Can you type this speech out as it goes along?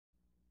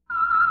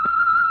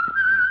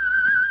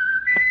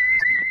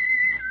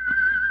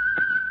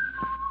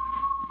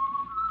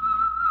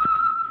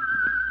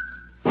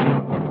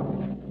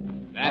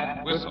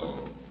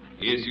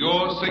is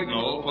your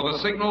signal for the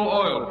Signal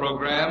Oil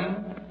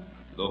program,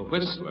 The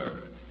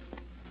Whistler.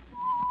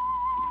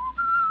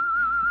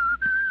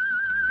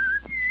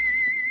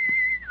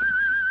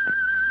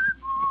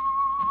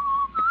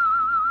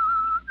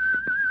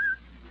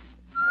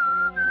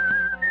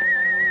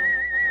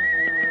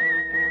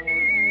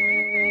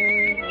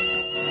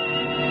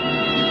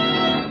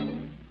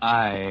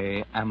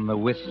 I am the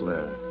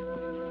Whistler,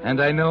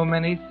 and I know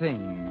many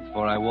things,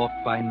 for I walk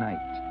by night.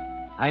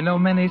 I know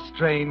many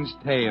strange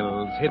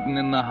tales hidden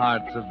in the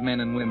hearts of men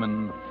and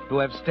women who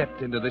have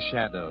stepped into the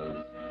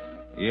shadows.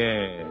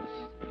 Yes,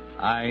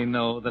 I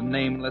know the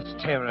nameless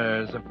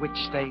terrors of which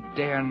they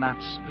dare not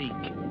speak.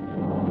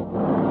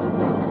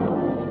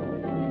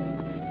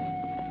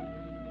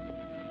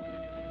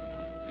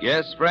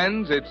 Yes,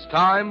 friends, it's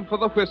time for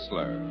The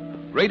Whistler,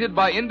 rated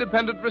by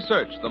independent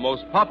research the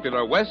most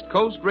popular West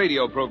Coast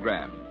radio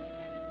program.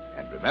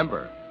 And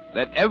remember,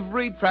 let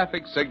every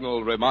traffic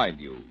signal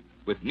remind you,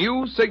 with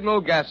new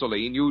Signal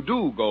gasoline, you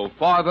do go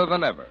farther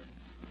than ever.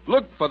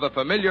 Look for the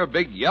familiar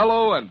big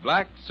yellow and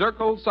black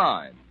circle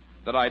sign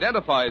that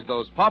identifies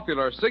those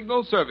popular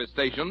Signal service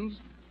stations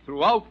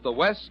throughout the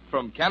West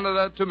from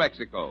Canada to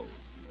Mexico.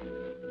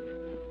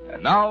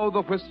 And now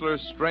the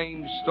Whistler's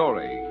strange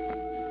story,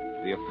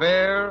 the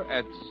affair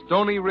at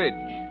Stony Ridge.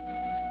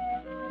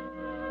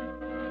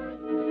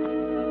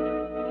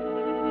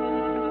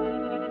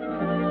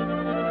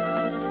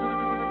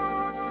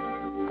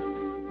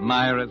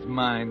 Myra's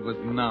mind was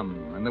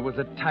numb, and there was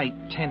a tight,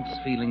 tense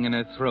feeling in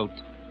her throat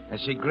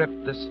as she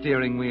gripped the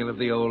steering wheel of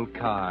the old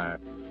car,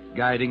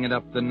 guiding it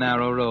up the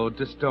narrow road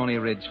to Stony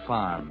Ridge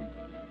Farm.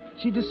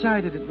 She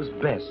decided it was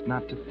best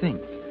not to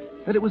think,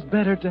 that it was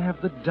better to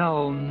have the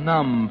dull,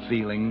 numb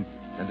feeling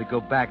than to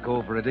go back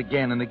over it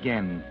again and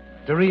again,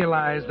 to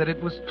realize that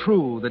it was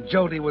true that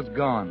Jody was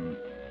gone,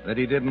 that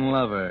he didn't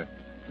love her,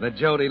 that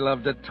Jody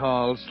loved a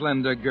tall,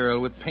 slender girl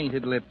with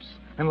painted lips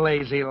and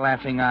lazy,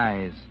 laughing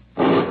eyes.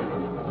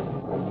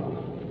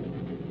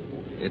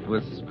 It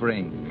was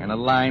spring, and a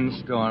line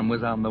storm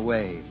was on the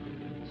way.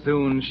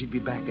 Soon she'd be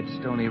back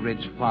at Stony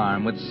Ridge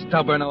Farm with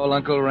stubborn old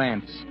Uncle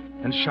Rance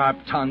and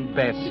sharp-tongued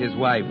Bess, his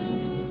wife.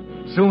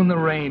 Soon the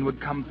rain would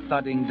come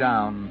thudding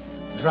down,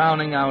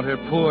 drowning out her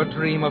poor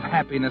dream of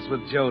happiness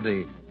with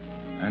Jody,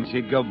 and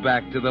she'd go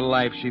back to the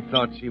life she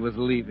thought she was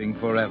leaving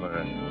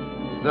forever.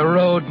 The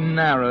road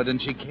narrowed, and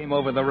she came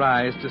over the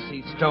rise to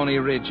see Stony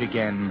Ridge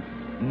again,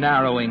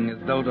 narrowing as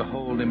though to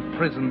hold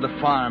imprisoned the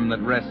farm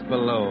that rests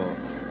below.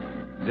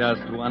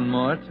 Just one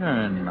more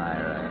turn,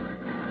 Myra.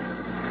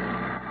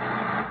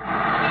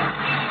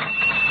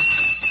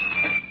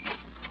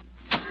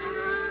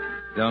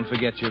 Don't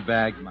forget your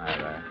bag,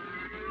 Myra.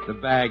 The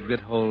bag that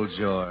holds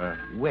your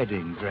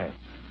wedding dress.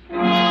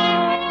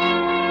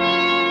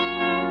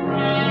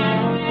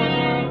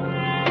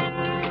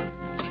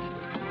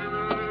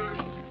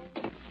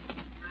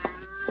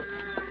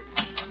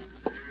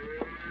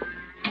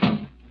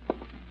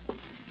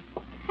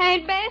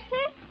 Aunt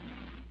Bessie?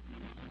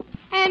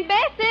 Aunt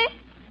Bessie?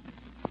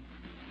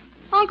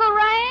 Uncle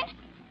Rance?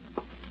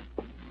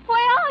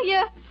 Where are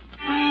you?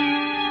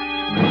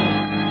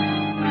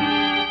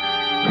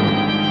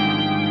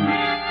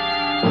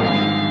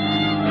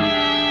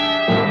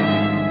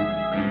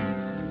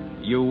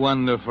 You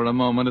wonder for a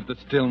moment at the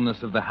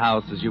stillness of the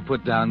house as you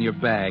put down your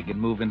bag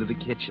and move into the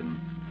kitchen.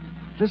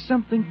 There's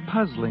something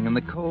puzzling in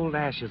the cold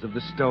ashes of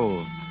the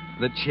stove,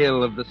 the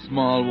chill of the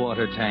small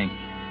water tank.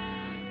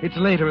 It's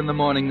later in the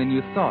morning than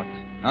you thought.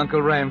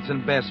 Uncle Rance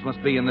and Bess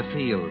must be in the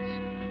fields.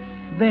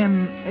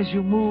 Then, as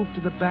you move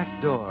to the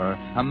back door,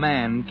 a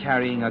man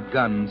carrying a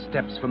gun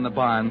steps from the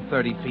barn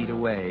 30 feet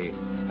away.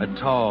 A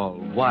tall,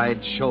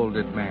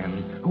 wide-shouldered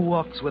man who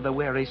walks with the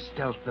wary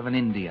stealth of an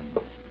Indian.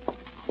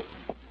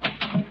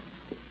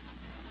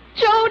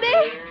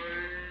 Jody?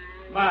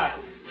 Myra.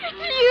 It's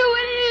you,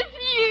 it is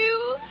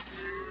you.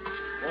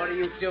 What are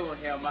you doing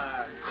here,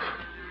 Myra?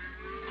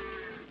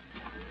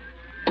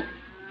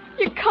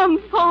 You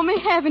come for me,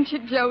 haven't you,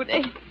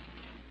 Jody?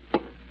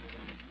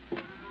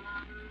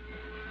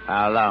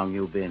 How long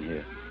you been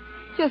here?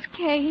 Just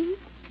came.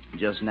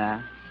 Just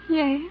now?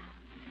 Yeah.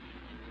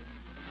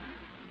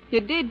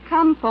 You did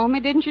come for me,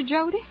 didn't you,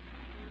 Jody?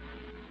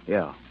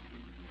 Yeah.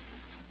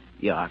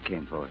 Yeah, I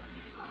came for it.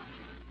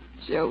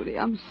 Jody,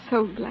 I'm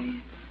so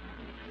glad.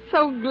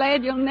 So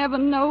glad you'll never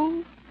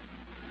know.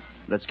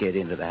 Let's get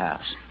into the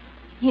house.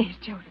 Yes,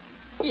 Jody.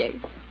 Yes.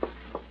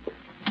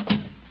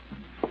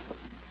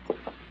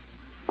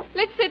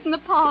 Let's sit in the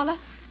parlor.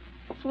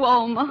 It's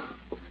warmer.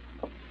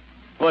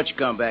 What you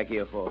come back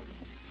here for?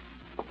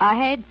 I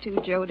had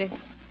to, Jody.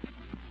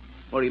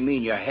 What do you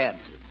mean you had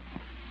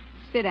to?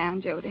 Sit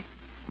down, Jody.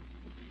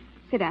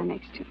 Sit down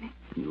next to me.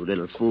 You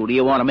little fool. Do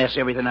you want to mess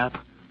everything up?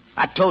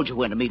 I told you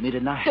when to meet me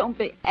tonight. Don't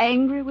be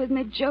angry with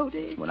me,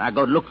 Jody. When I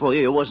go to look for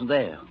you, you wasn't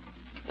there.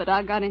 But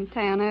I got in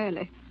town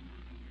early.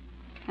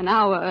 An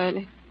hour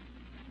early.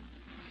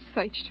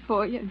 Searched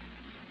for you.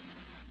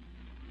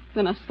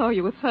 Then I saw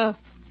you with her.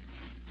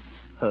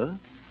 Her?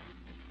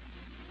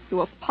 You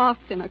were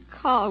parked in a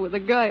car with a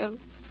girl.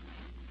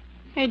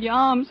 Had your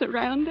arms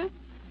around her.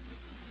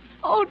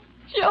 Oh,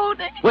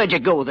 Jody. Where'd you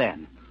go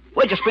then?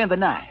 Where'd you spend the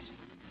night?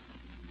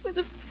 With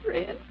a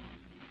friend.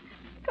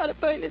 Got up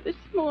early this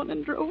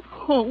morning, drove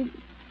home.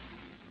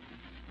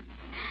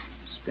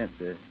 Spent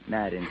the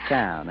night in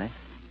town, eh?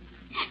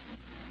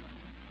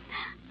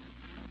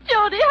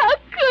 Jody, how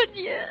could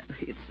you?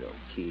 It's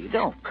okay.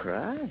 Don't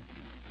cry.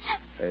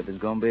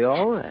 Everything's gonna be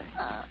all right.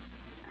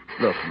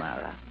 Look,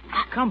 Myra,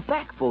 I come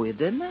back for you,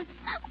 didn't I?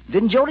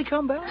 Didn't Jody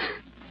come back?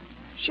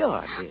 Sure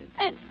I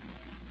did.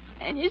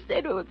 And you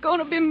said we were going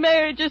to be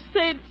married. You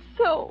said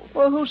so.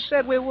 Well, who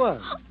said we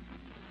were?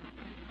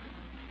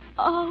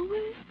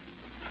 Always.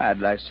 I'd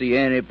like to see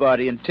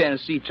anybody in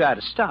Tennessee try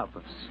to stop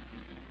us.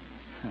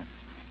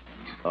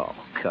 Oh,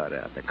 cut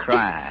out the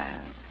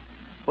crying.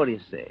 What do you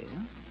say,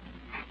 huh?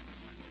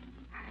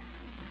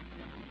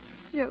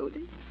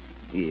 Jody,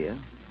 Yeah?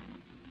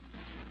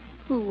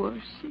 who was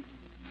she?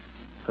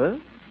 Huh?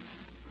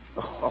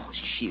 Oh,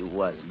 she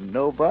wasn't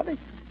nobody.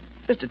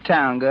 Just a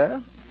town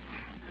girl.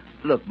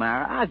 Look,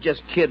 Myra, I was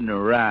just kidding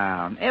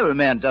around. Every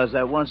man does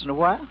that once in a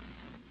while.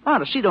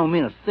 Honest, she don't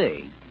mean a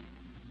thing.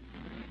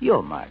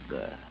 You're my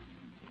girl.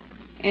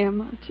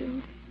 Am I,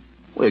 Jody?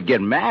 We're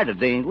getting married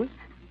today, ain't we?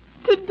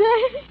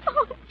 Today?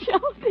 Oh,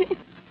 Jody.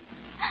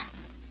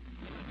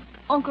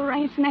 Uncle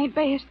Ransom ain't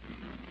best.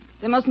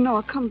 They must know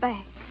I'll come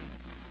back.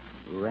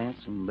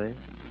 Ransom, babe?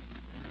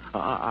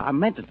 I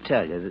meant to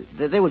tell you.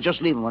 They were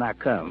just leaving when I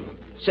come.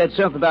 Said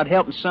something about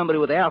helping somebody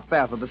with the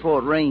alfalfa before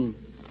it rained.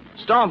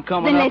 Storm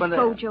coming Then up let's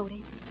and... go,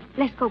 Jody.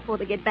 Let's go before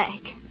they get back.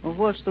 Well,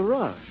 what's the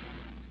rush?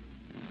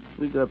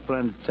 We got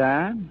plenty of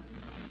time.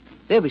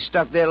 They'll be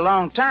stuck there a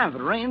long time if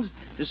it rains.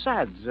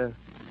 Besides,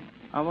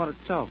 I want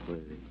to talk with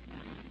you.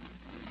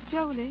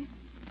 Jody,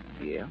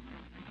 Yeah?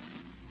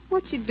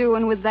 what you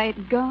doing with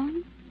that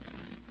gun?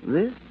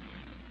 This?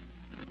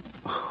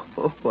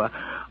 Oh,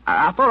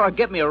 I thought I'd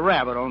get me a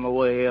rabbit on the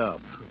way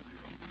up.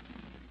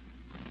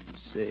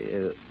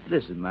 Say,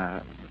 listen,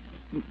 Ma.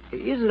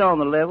 Is it on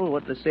the level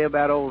what they say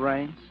about old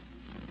Rains?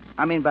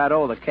 I mean, about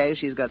all the cash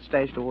she's got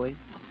stashed away?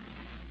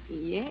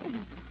 Yeah.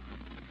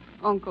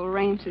 Uncle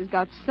Ramsey's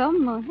got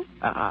some money.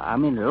 I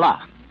mean, a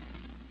lot.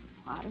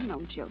 I don't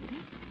know, Jody.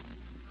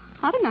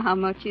 I don't know how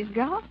much he's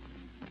got.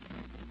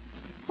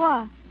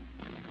 Why?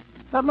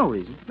 No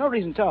reason. No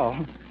reason at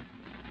all.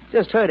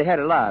 Just heard he had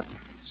a lot.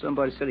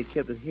 Somebody said he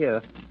kept it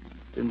here.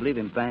 Didn't believe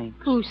in banks.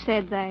 Who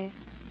said that?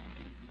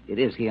 It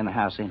is here in the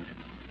house, ain't it?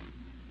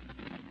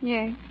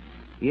 Yeah.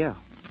 Yeah.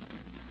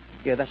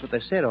 Yeah, that's what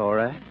they said, all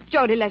right.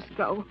 Jody, let's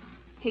go.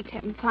 Hate to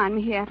have him find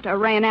me here after I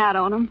ran out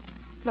on him.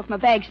 Look, my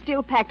bag's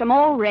still packed. I'm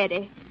all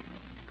ready.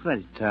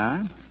 Plenty of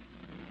time.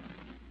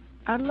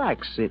 I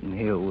like sitting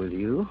here with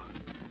you.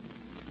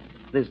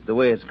 This is the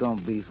way it's going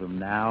to be from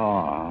now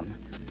on.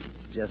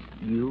 Just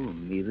you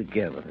and me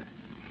together.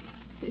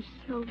 It's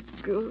so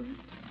good.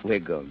 We're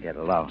going to get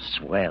along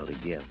swell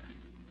together.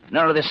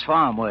 None of this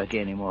farm work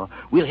anymore.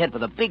 We'll head for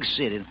the big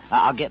city. And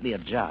I'll get me a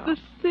job. The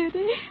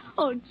city?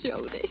 Oh,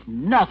 Jody.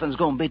 Nothing's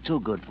going to be too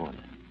good for you.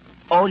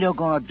 All you're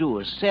going to do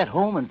is sit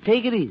home and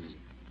take it easy.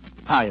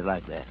 How you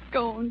like that?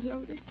 Go on,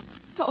 Jody.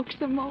 Talk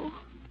some more.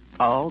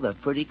 All the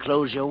pretty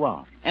clothes you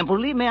want. And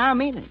believe me, I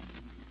mean it.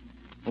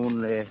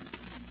 Only,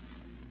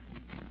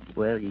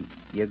 well,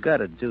 you got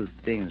to do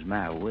things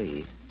my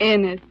way.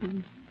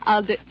 Anything.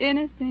 I'll do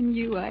anything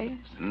you ask.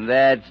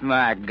 That's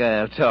my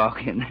girl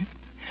talking.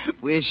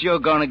 We're sure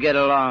going to get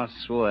along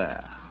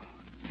swell.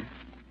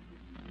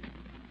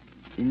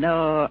 You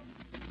know,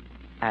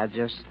 I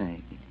just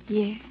think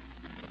Yeah.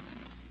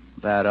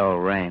 about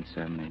old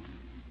Ransom.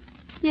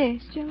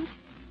 Yes, Jody.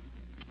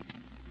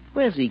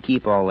 Where's he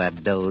keep all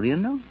that dough, do you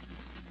know?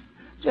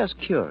 Just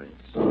curious.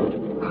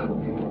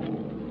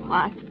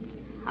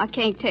 I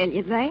can't tell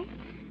you that.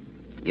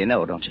 You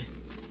know, don't you?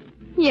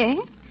 Yeah.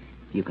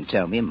 You can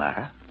tell me,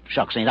 Myra.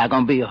 Shucks, ain't I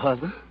going to be your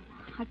husband?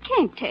 I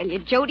can't tell you,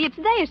 Jody. It's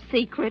their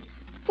secret.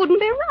 Wouldn't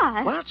be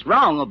right. What's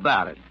wrong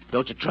about it?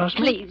 Don't you trust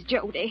me? Please,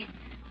 Jody.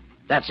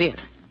 That's it.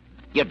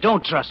 You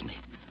don't trust me.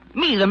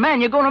 Me, the man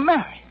you're going to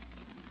marry.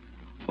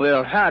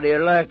 Well, how do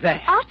you like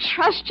that? I'll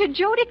trust you,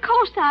 Jody. Of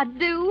course I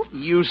do.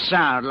 You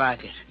sound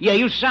like it. Yeah,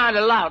 you sound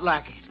a lot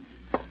like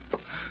it.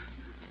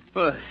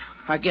 Well,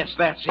 I guess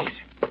that's it.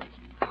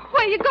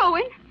 Where you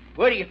going?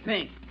 What do you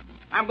think?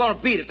 I'm going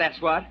to beat it,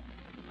 that's what.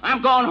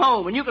 I'm going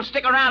home, and you can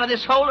stick around in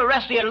this hole the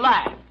rest of your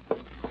life.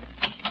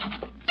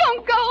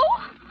 Don't go.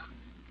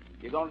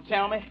 You going to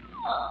tell me?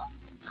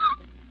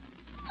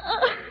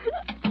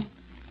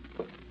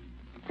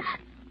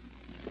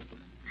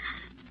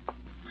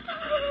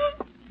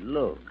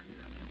 Look.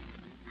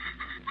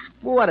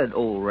 What did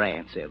old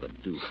Rance ever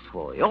do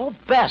for you? Oh,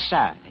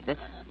 besides,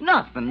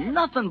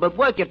 nothing but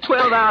work you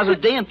 12 hours a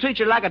day and treat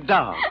you like a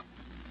dog.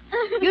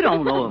 You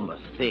don't owe him a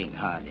thing,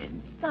 honey.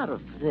 Not a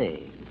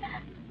thing.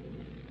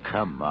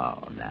 Come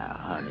on now,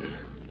 honey.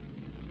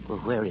 Well,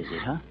 where is it,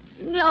 huh?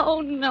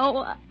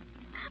 No.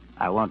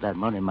 I want that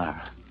money,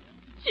 Myra.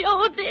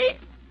 Jody.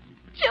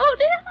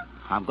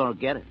 I'm going to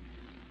get it.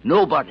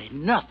 Nobody,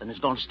 nothing is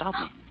going to stop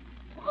me.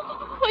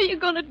 What are you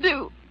going to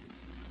do?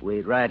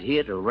 Wait right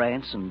here till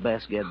Rance and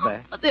Bess get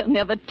back. They'll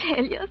never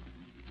tell you.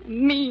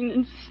 Mean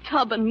and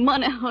stubborn,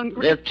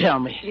 money-hungry. They'll tell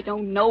me. You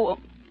don't know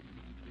them.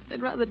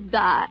 They'd rather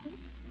die.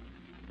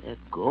 They're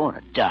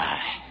gonna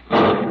die.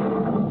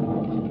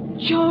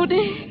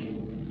 Jody.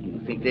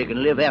 You think they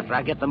can live after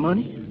I get the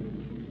money?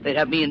 They'd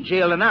have me in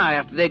jail an hour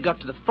after they got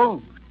to the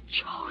phone.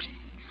 Jody.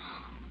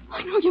 Oh,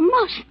 no, you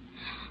mustn't.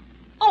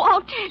 Oh,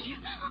 I'll tell you.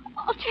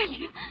 I'll tell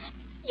you.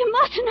 You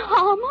mustn't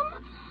harm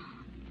them.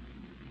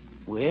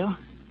 Well?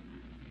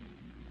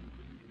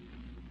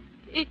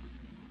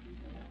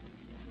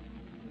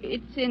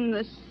 It's in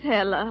the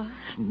cellar.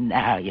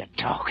 Now you're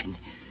talking.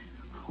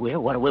 Well,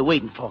 what are we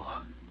waiting for?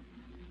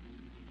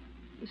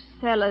 The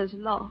cellar's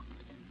locked.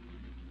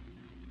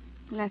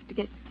 We'll have to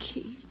get the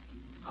key.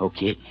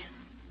 Okay.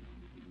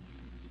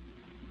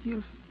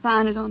 You'll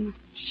find it on the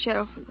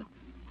shelf of the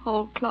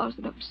hall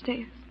closet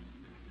upstairs.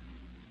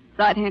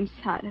 Right-hand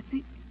side, I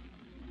think.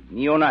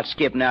 You're not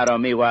skipping out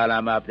on me while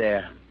I'm up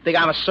there. Think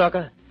I'm a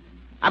sucker?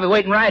 I'll be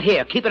waiting right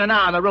here, keeping an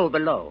eye on the road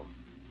below.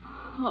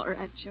 All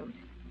right, Jody.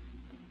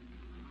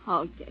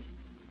 I'll get it.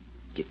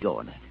 Get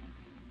going then.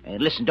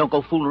 And listen, don't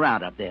go fooling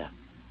around up there.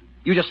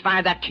 You just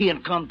find that key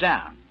and come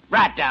down.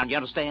 Right down, you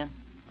understand?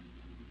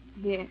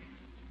 Yes.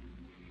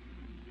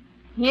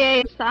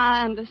 Yes,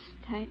 I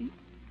understand.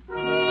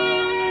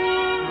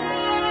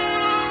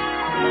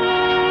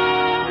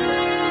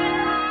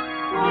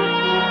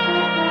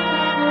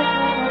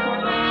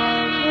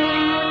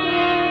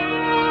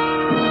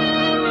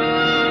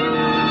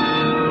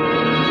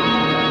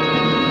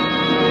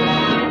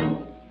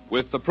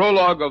 With the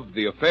prologue of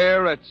The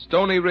Affair at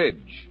Stony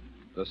Ridge,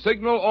 the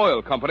Signal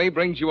Oil Company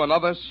brings you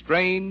another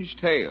strange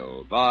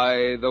tale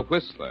by The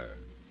Whistler.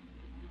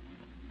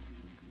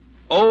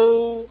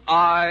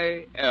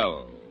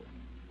 O-I-L.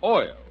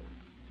 Oil.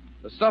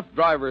 The stuff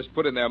drivers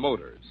put in their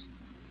motors.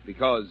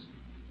 Because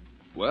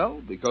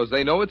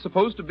they know it's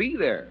supposed to be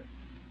there.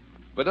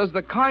 But does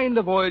the kind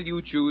of oil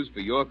you choose for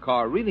your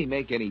car really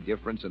make any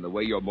difference in the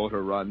way your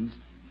motor runs?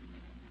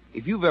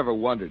 If you've ever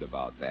wondered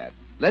about that,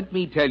 let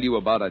me tell you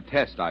about a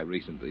test I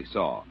recently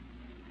saw.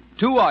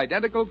 2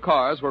 identical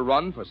cars were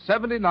run for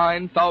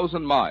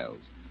 79,000 miles,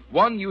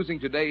 one using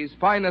today's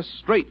finest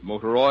straight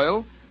motor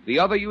oil, the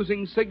other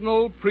using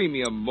Signal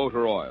Premium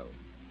Motor Oil,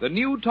 the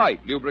new type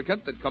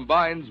lubricant that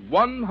combines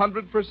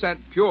 100%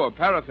 pure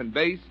paraffin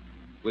base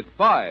with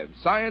 5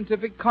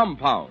 scientific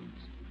compounds.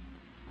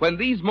 When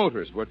these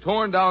motors were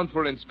torn down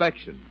for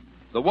inspection,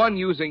 the one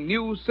using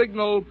new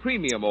Signal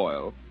Premium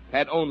Oil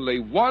had only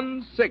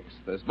 1/6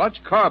 as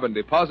much carbon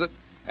deposit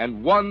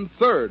and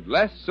 1/3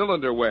 less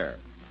cylinder wear.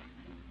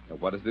 Now,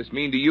 what does this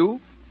mean to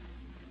you?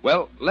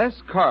 Well,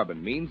 less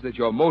carbon means that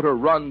your motor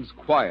runs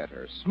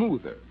quieter,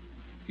 smoother.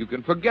 You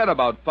can forget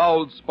about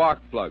fouled spark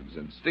plugs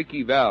and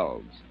sticky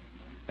valves.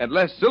 And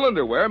less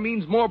cylinder wear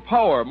means more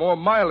power, more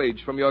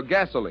mileage from your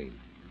gasoline.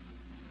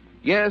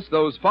 Yes,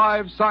 those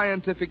 5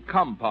 scientific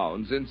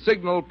compounds in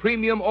Signal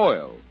Premium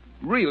Oil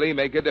really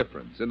make a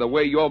difference in the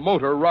way your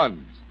motor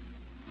runs,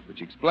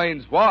 which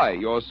explains why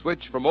your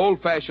switch from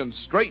old-fashioned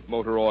straight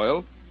motor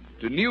oil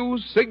to new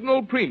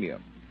Signal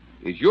Premium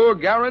is your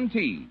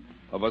guarantee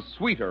of a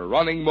sweeter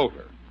running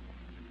motor.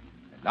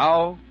 And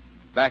now,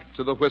 back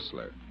to the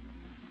Whistler.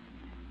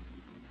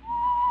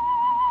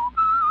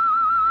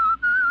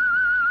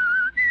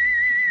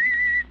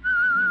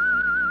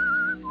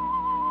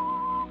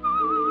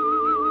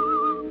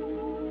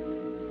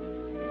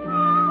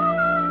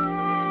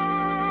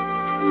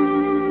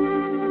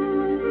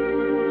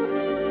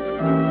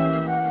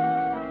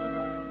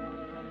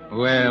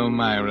 Well,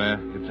 Myra,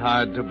 it's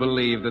hard to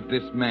believe that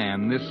this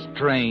man, this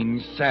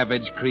strange,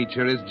 savage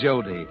creature is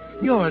Jody.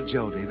 You're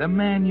Jody, the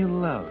man you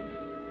love.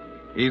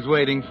 He's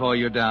waiting for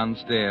you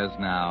downstairs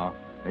now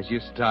as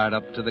you start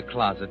up to the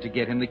closet to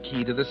get him the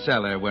key to the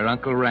cellar where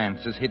Uncle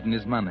Rance has hidden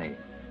his money.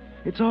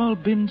 It's all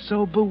been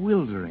so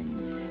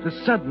bewildering. The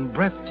sudden,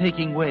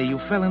 breathtaking way you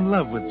fell in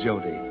love with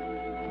Jody.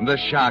 The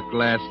shock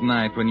last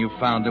night when you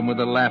found him with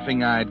a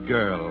laughing-eyed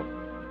girl.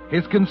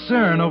 His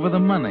concern over the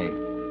money.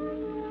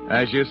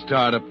 As you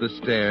start up the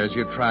stairs,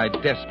 you try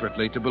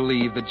desperately to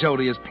believe that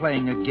Jody is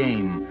playing a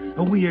game,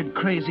 a weird,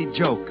 crazy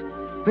joke,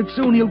 that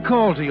soon he'll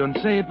call to you and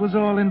say it was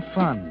all in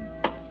fun.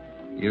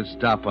 You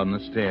stop on the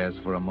stairs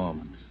for a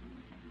moment.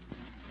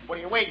 What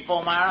are you waiting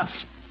for, Myra?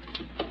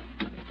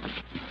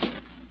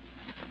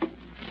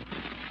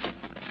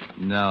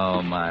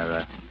 No,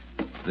 Myra.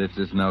 This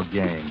is no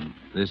game.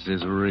 This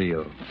is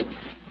real.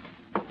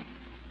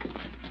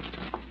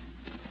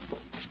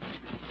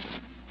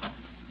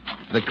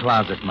 The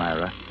closet,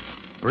 Myra.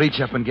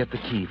 Reach up and get the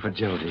key for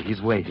Jody. He's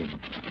waiting.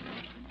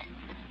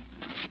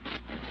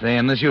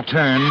 Then, as you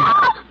turn...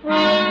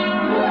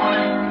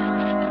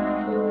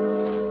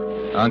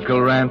 Uncle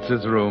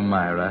Rance's room,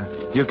 Myra.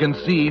 You can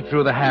see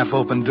through the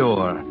half-open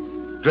door.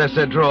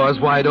 Dresser drawers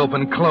wide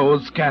open,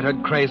 clothes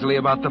scattered crazily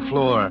about the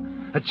floor.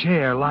 A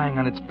chair lying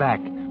on its back,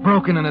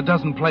 broken in a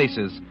dozen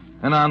places.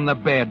 And on the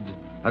bed,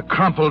 a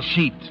crumpled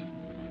sheet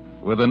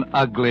with an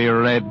ugly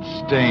red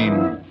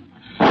stain.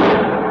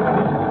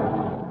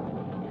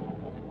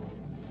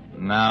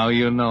 Now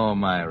you know,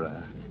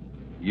 Myra.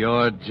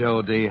 Your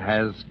Jody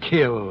has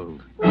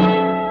killed.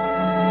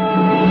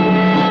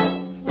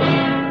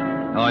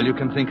 All you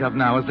can think of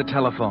now is the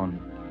telephone.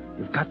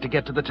 You've got to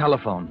get to the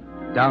telephone.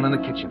 Down in the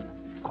kitchen.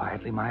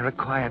 Quietly, Myra,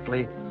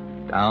 quietly.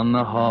 Down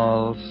the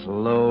hall,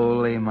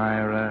 slowly,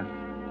 Myra.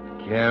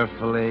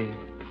 Carefully.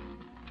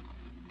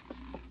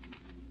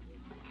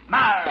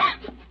 Myra!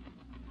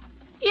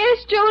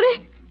 Yes,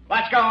 Jody.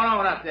 What's going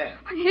on up there?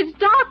 It's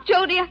dark,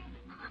 Jody. I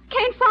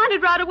can't find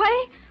it right away.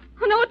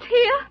 I know it's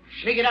here.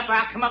 Shake it up,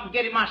 I'll come up and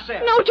get it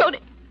myself. No, Jody.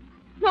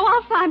 No,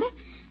 I'll find it.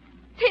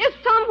 It's here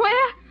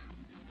somewhere.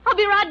 I'll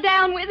be right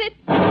down with it.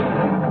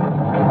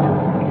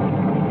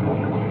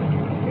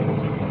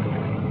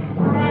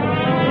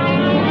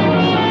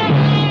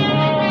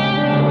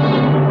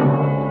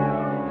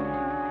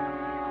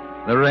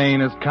 The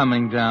rain is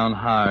coming down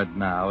hard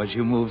now as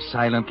you move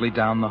silently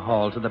down the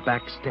hall to the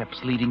back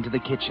steps leading to the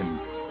kitchen.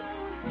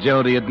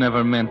 Jody had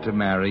never meant to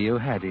marry you,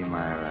 had he,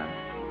 Myra?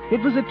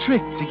 It was a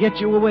trick to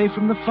get you away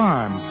from the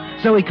farm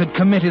so he could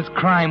commit his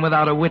crime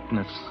without a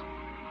witness.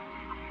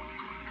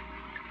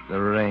 The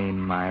rain,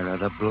 Myra,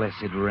 the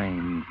blessed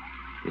rain.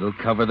 It'll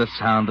cover the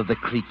sound of the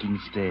creaking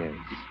stairs.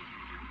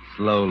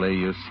 Slowly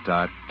you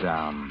start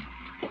down.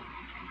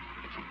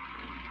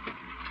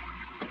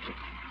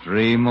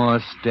 3 more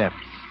steps.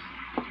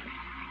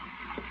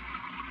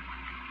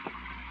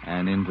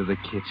 And into the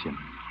kitchen.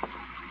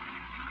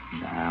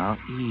 Now,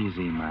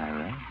 easy,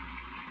 Myra.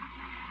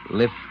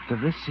 Lift the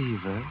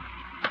receiver.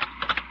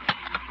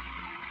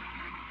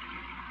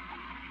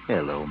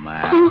 Hello,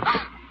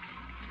 Myra.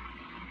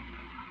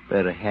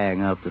 Better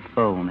hang up the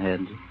phone,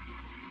 hadn't you?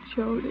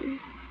 Jody.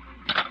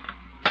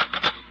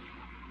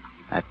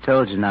 I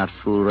told you not to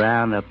fool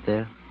around up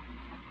there.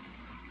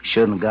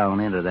 Shouldn't have gone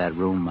into that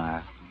room,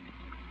 Myra.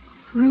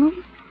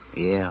 Room?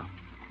 Yeah.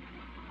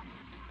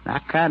 I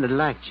kind of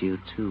liked you,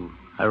 too.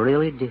 I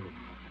really did.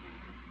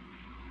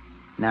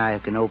 Now you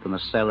can open the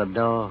cellar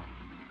door.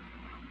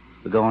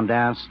 We're going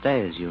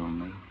downstairs, you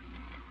and me.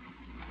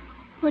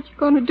 What you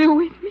going to do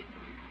with me?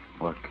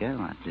 What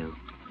can I do?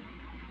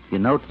 You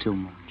know too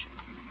much.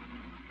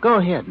 Go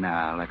ahead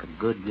now, like a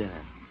good girl.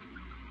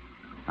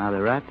 I'll be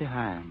right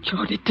behind you.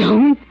 Jody,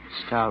 don't.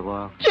 Start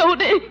walking.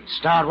 Jody.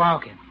 Start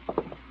walking.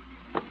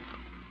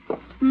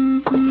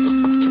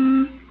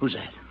 Mm-hmm. Who's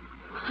that?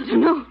 I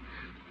don't know.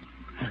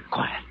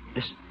 Quiet.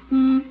 Listen.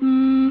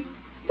 Mm-hmm.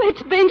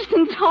 It's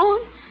Benson's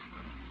horn.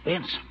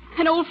 Benson.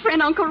 An old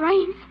friend, Uncle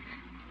Raines.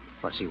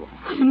 What's he want?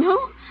 I don't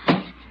know.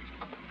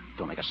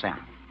 Don't make a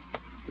sound.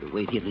 We'll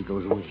wait here till he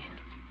goes away.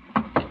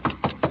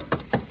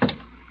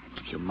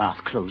 Keep your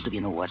mouth closed if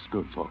you know what's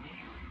good for you.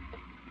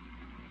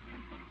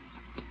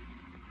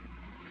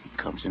 If he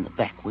comes in the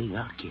back way,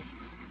 I'll get him.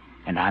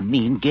 And I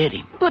mean get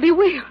him. But he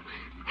will.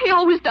 He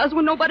always does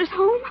when nobody's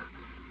home.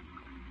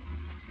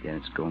 Then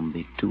it's going to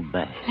be too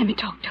bad. Let me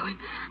talk to him.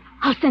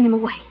 I'll send him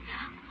away.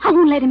 I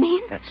won't let him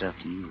in. That's up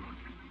to you.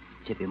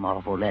 Tip him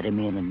off or let him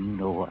in and you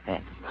know what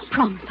happens. I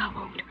promise I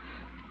won't.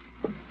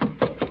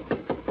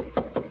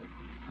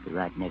 I'll be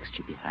right next to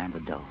you behind the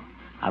door.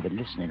 I'll be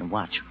listening and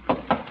watching.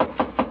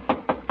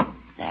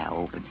 Now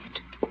open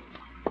it.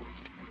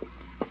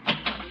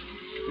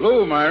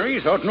 Hello,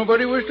 Myrie. Thought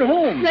nobody was to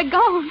home. They're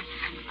gone.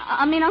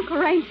 I mean, Uncle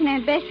Raines and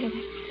Aunt Bessie.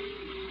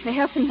 They're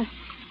helping the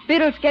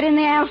Biddles get in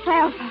the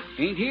alfalfa.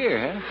 Ain't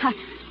here, huh?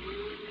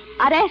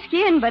 I'd ask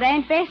you in, but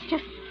Aunt Bess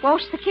just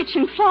washed the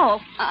kitchen floor.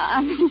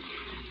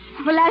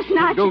 Well, last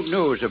night... I don't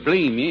know as I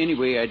blame you.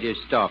 Anyway, I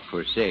just stopped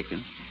for a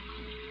second.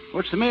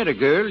 What's the matter,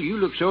 girl? You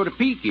look sort of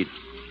peaked.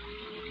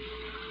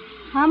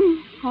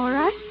 I'm all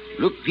right.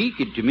 Look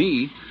peaked to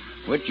me.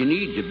 What you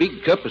need's a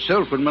big cup of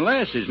sulphur and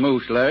molasses,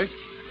 most like.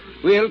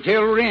 Well,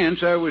 tell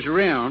Rance I was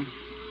around.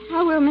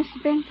 I will,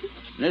 Mr. Benson.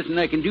 Nothing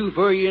I can do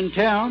for you in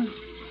town?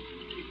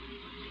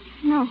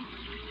 No.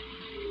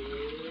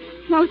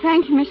 No,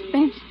 thank you, Mr.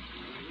 Benson.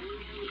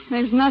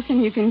 There's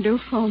nothing you can do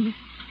for me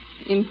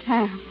in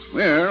town.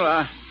 Well,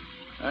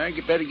 I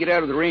better get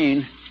out of the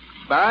rain.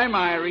 Bye,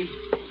 Myrie.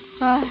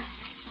 Bye.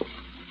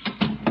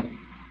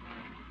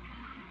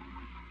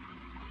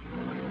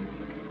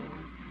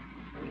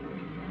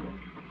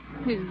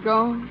 He's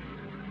gone.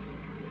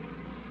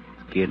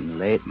 It's getting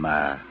late,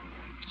 Myra.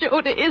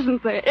 Jody,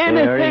 isn't there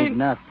anything? There ain't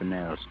nothing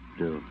else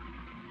to do.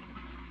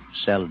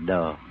 Cellar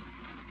door.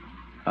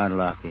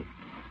 Unlock it.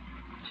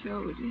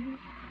 Jody.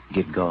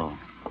 Get going.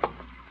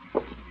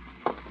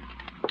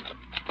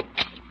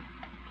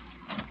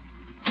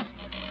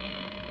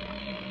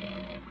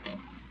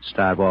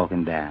 Start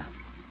walking down.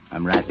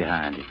 I'm right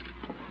behind you.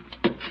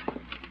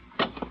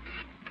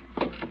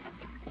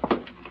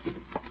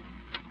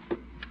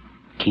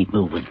 Keep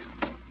moving.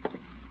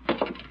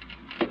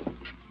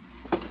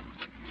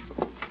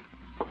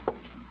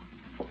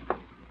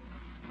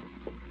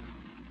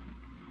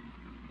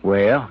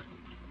 Well?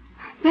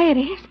 There it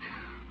is.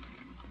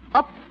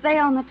 Up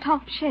there on the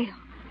top shelf.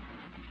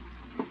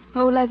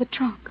 Old leather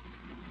trunk.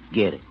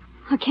 Get it.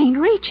 I can't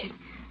reach it.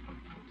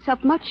 It's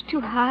up much too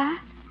high.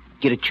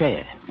 Get a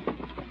chair.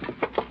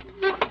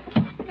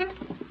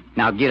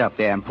 Now get up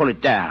there and pull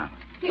it down.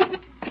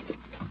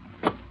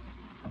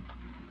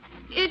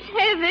 It's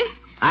heavy.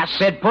 I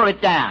said pull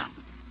it down.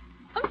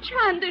 I'm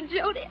trying to,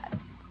 Jody. I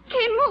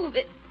can't move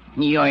it.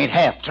 You ain't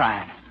half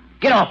trying.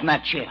 Get off from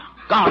that chair.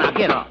 Go on, now,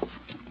 get off.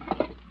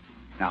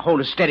 Now,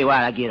 hold it steady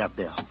while I get up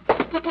there.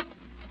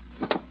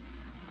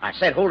 I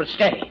said hold it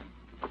steady.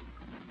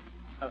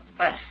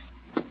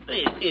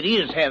 It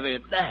is heavy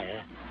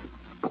there.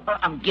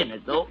 I'm getting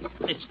it, though.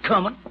 It's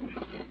coming.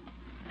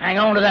 Hang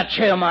on to that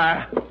chair,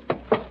 Myra.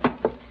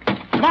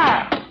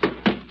 Myra!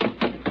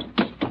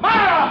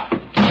 Myra!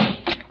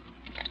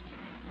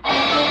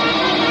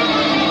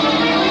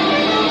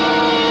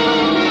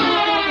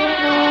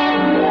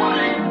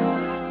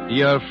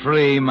 You're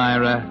free,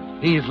 Myra.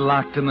 He's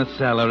locked in the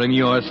cellar and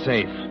you're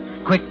safe.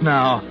 Quick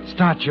now,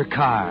 start your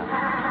car.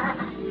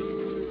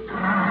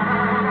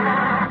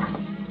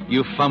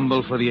 You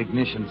fumble for the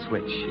ignition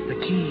switch. The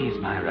keys,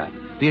 Myra.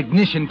 The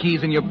ignition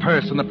key's in your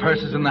purse and the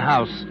purse is in the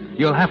house.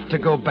 You'll have to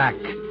go back.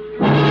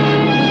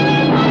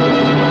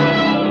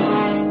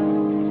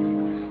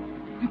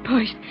 My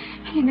purse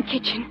in the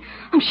kitchen.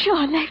 I'm sure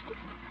I left it.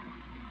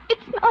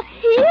 It's not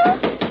here.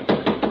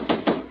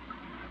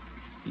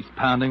 He's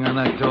pounding on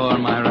that door,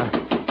 Myra.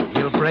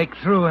 He'll break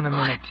through in a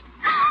minute.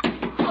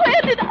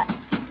 Where did I...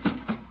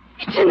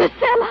 It's in the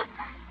cellar.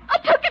 I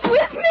took it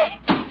with me.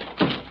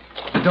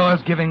 The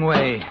door's giving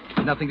way.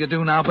 Nothing to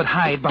do now but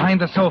hide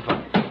behind the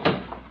sofa.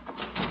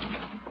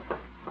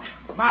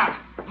 Myra!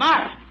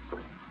 Myra!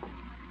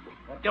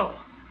 That door.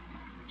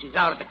 She's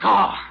out at the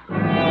car.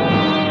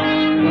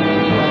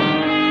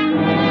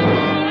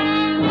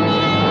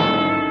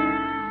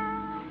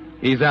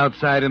 He's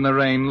outside in the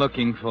rain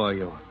looking for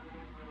you.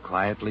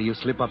 Quietly, you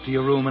slip up to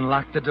your room and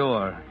lock the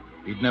door.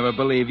 He'd never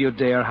believe you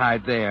dare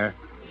hide there.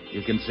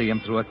 You can see him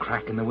through a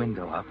crack in the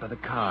window out by the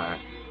car.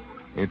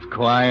 It's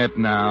quiet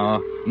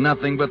now.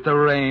 Nothing but the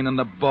rain and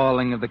the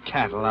bawling of the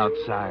cattle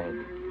outside.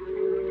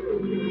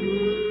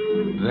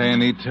 Then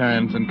he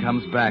turns and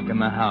comes back in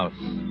the house.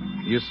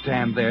 You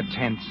stand there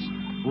tense,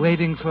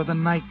 waiting for the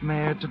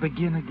nightmare to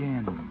begin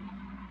again.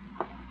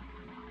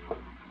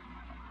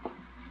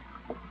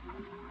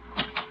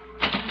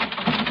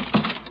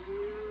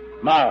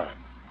 Myra.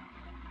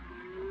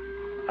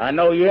 I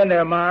know you're in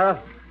there,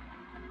 Myra.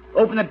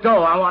 Open the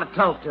door. I want to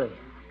talk to you.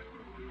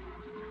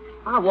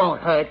 I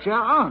won't hurt you,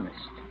 honest.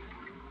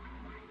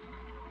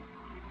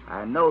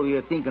 I know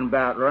you're thinking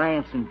about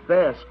Rance and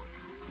Bess,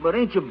 but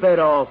ain't you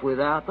better off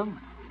without them?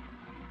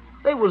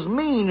 They was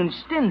mean and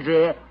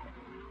stingy.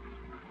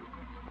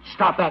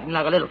 Stop acting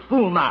like a little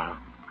fool, Myra.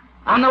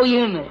 I know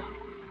you're in there.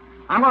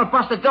 I'm going to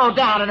bust the door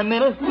down in a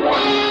minute.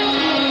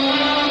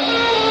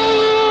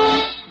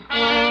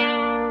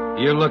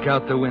 You look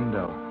out the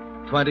window.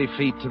 20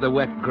 feet to the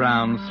wet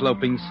ground,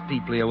 sloping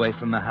steeply away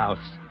from the house.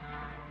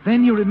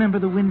 Then you remember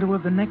the window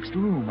of the next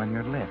room on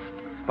your left.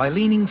 By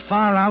leaning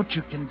far out,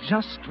 you can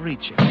just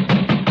reach it.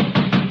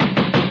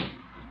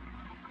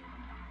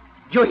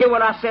 Did you hear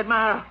what I said,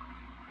 Myra?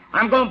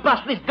 I'm going to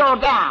bust this door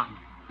down.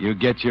 You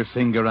get your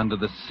finger under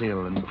the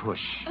sill and push.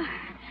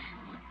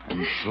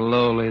 And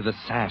slowly the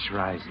sash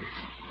rises.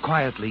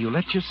 Quietly, you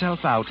let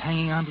yourself out,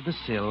 hanging onto the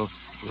sill,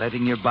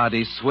 letting your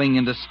body swing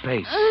into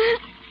space.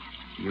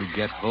 You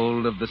get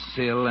hold of the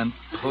sill and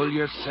pull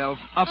yourself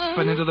up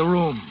and into the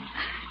room.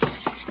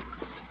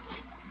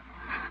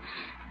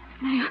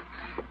 Now,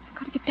 I've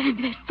got to get back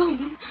to that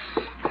phone.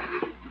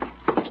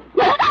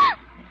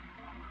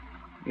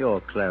 You're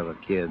a clever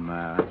kid,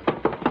 Myra.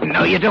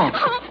 No, you don't.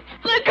 Oh,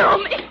 let go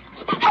of me.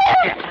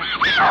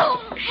 Help!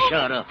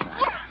 Shut up,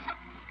 Myra.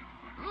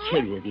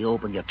 Kill you if you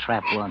open your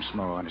trap once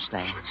more,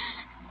 understand?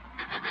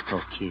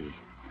 Okay.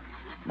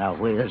 Now,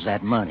 where's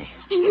that money?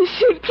 In the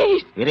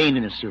suitcase. It ain't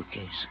in the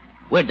suitcase.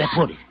 Where'd they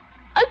put it?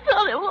 I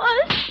thought it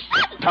was.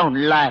 Don't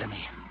lie to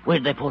me.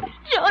 Where'd they put it?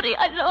 Jody,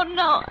 I don't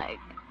know.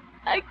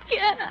 I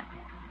can't.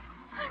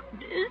 I'm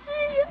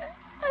dizzy.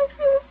 I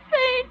feel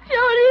faint,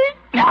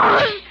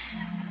 Jody.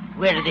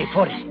 Where did they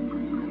put it?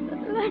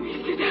 Let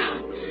me sit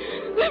down.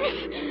 Let me...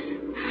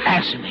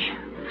 Answer me.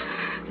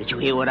 Did you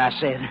hear what I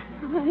said?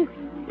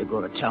 You're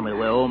going to tell me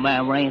where old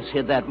man Raines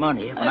hid that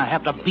money, and I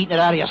have to beat it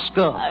out of your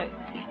skull.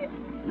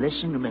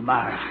 Listen to me,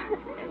 Myra.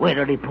 Where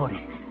did he put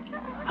it?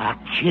 I'll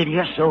kill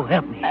you, so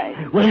help me.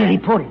 Where did he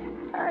put it?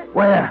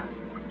 Where?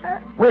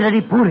 Where did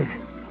he put it?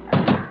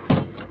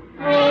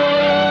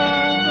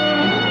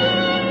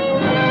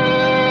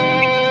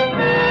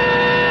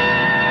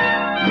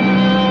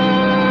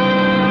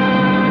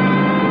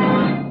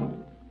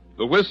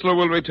 The Whistler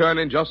will return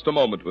in just a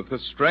moment with the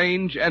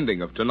strange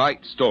ending of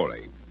tonight's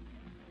story.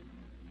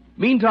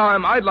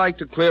 Meantime, I'd like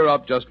to clear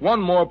up just one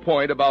more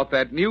point about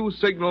that new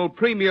Signal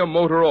Premium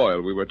Motor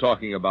Oil we were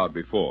talking about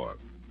before.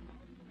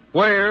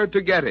 Where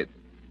to get it?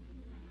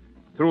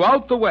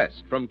 Throughout the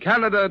West, from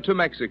Canada to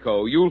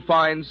Mexico, you'll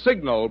find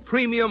Signal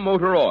Premium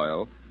Motor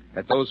Oil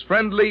at those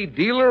friendly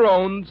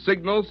dealer-owned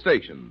Signal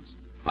stations,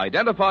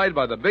 identified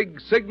by the big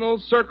Signal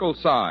Circle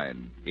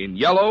sign in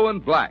yellow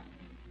and black.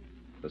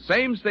 The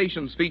same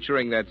stations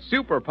featuring that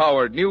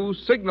super-powered new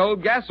Signal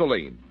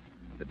gasoline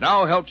that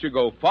now helps you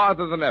go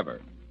farther than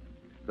ever.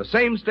 The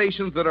same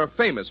stations that are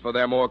famous for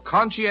their more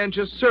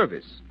conscientious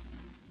service.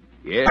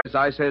 Yes,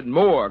 I said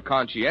more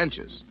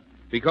conscientious,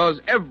 because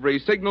every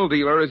Signal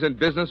dealer is in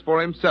business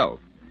for himself,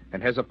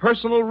 and has a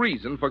personal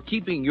reason for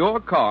keeping your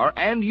car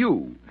and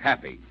you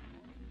happy.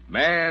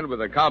 Man,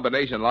 with a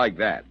combination like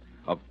that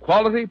of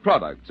quality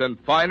products and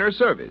finer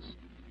service,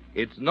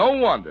 it's no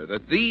wonder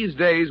that these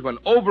days when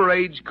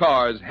overage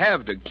cars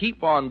have to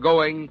keep on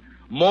going,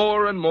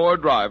 more and more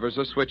drivers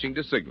are switching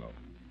to Signal.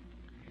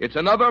 It's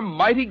another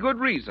mighty good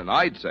reason,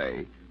 I'd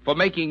say, for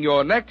making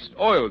your next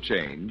oil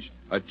change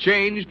a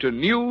change to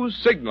new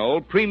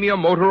Signal Premium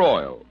Motor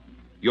Oil,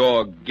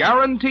 your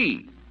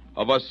guarantee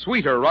of a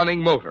sweeter running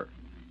motor.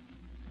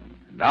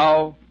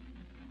 Now,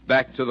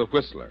 back to the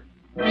Whistler.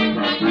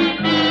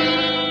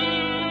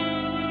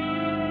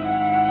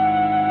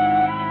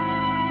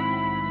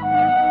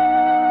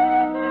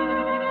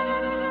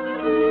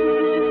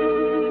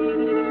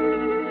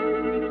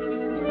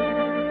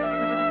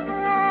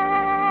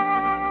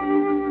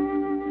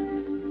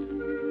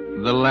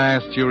 The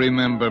last you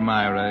remember,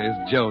 Myra,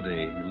 is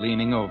Jody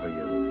leaning over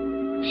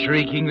you,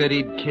 shrieking that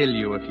he'd kill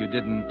you if you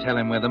didn't tell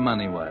him where the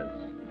money was.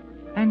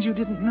 And you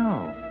didn't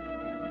know.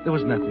 There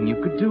was nothing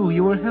you could do.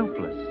 You were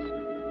helpless.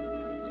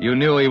 You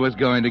knew he was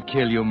going to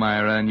kill you,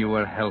 Myra, and you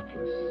were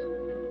helpless.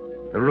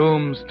 The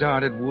room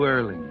started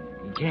whirling.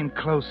 He came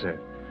closer.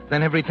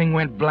 Then everything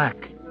went black.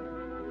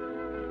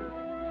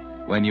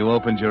 When you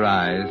opened your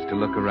eyes to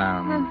look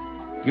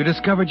around, you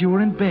discovered you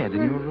were in bed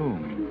in your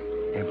room.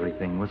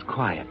 Everything was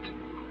quiet.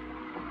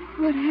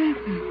 What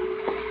happened?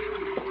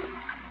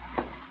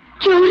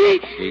 Jody!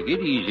 Take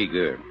it easy,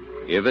 girl.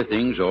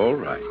 Everything's all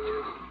right.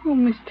 Oh,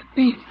 Mr.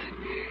 Benson.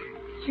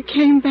 You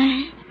came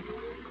back.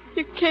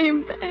 You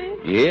came back.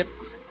 Yep.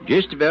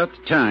 Just about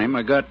the time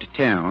I got to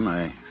town,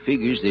 I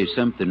figures there's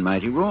something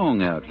mighty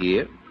wrong out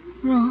here.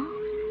 Wrong?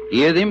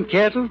 Hear them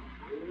cattle?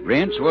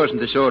 Rance wasn't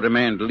the sort of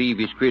man to leave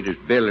his critters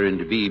bellering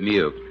to be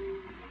milked.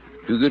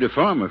 Too good a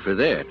farmer for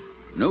that.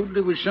 Knowed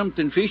there was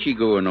something fishy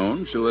going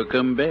on, so I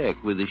come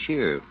back with the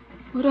sheriff.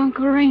 But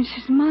Uncle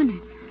Rance's money.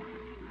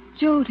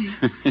 Jody.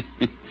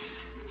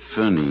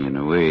 Funny in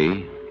a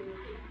way.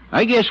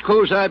 I guess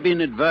 'cause I've been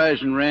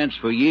advising Rance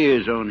for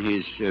years on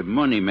his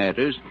money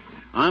matters,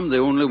 I'm the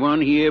only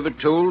one he ever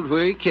told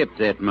where he kept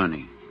that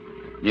money.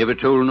 Never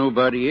told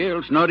nobody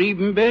else, not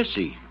even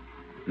Bessie.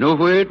 Know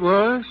where it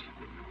was?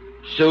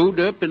 Sewed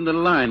up in the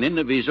lining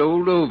of his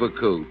old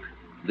overcoat.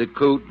 The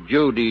coat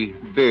Jody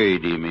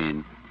buried him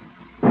in.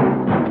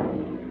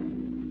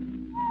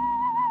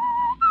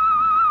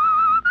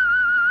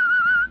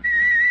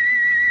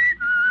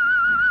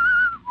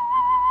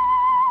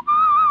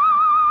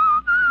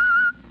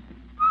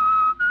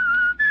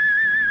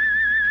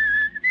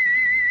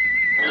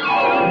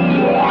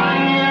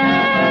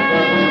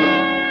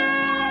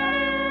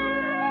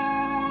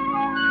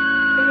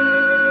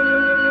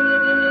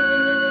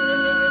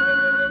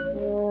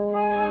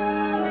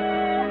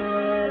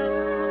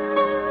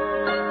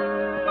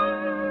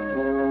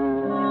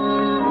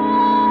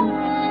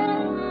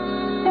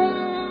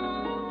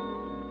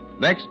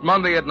 Next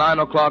Monday at 9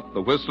 o'clock,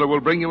 The Whistler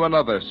will bring you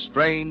another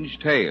strange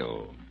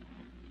tale.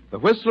 The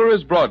Whistler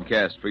is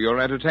broadcast for your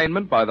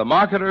entertainment by the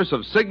marketers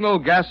of Signal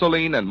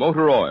gasoline and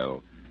motor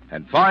oil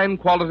and fine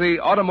quality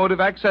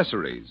automotive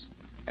accessories,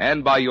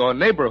 and by your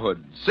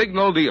neighborhood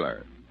Signal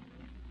dealer.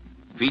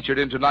 Featured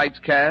in tonight's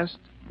cast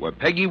were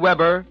Peggy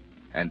Weber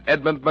and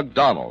Edmund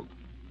McDonald.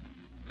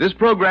 This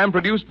program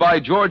produced by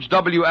George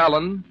W.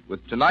 Allen,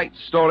 with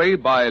tonight's story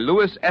by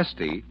Louis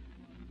Esty,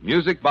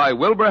 music by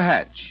Wilbur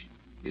Hatch,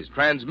 is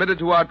transmitted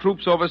to our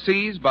troops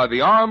overseas by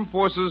the Armed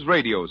Forces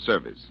Radio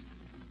Service.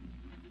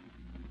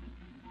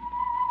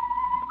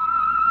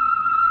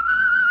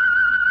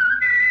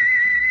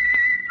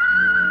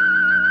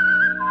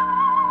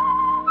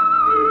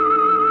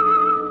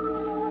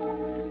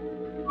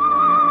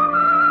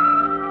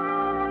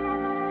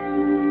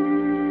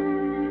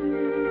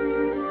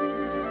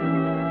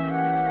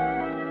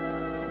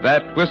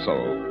 That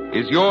whistle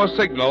is your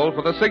signal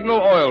for the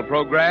Signal Oil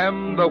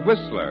program, The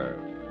Whistler.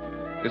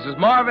 This is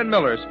Marvin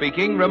Miller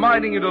speaking,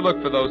 reminding you to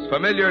look for those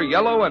familiar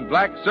yellow and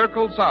black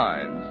circle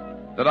signs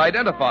that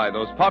identify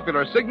those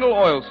popular Signal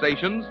oil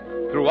stations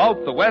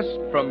throughout the West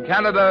from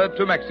Canada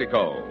to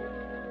Mexico.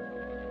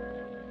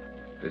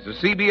 This is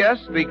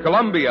CBS, the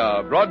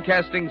Columbia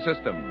Broadcasting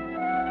System.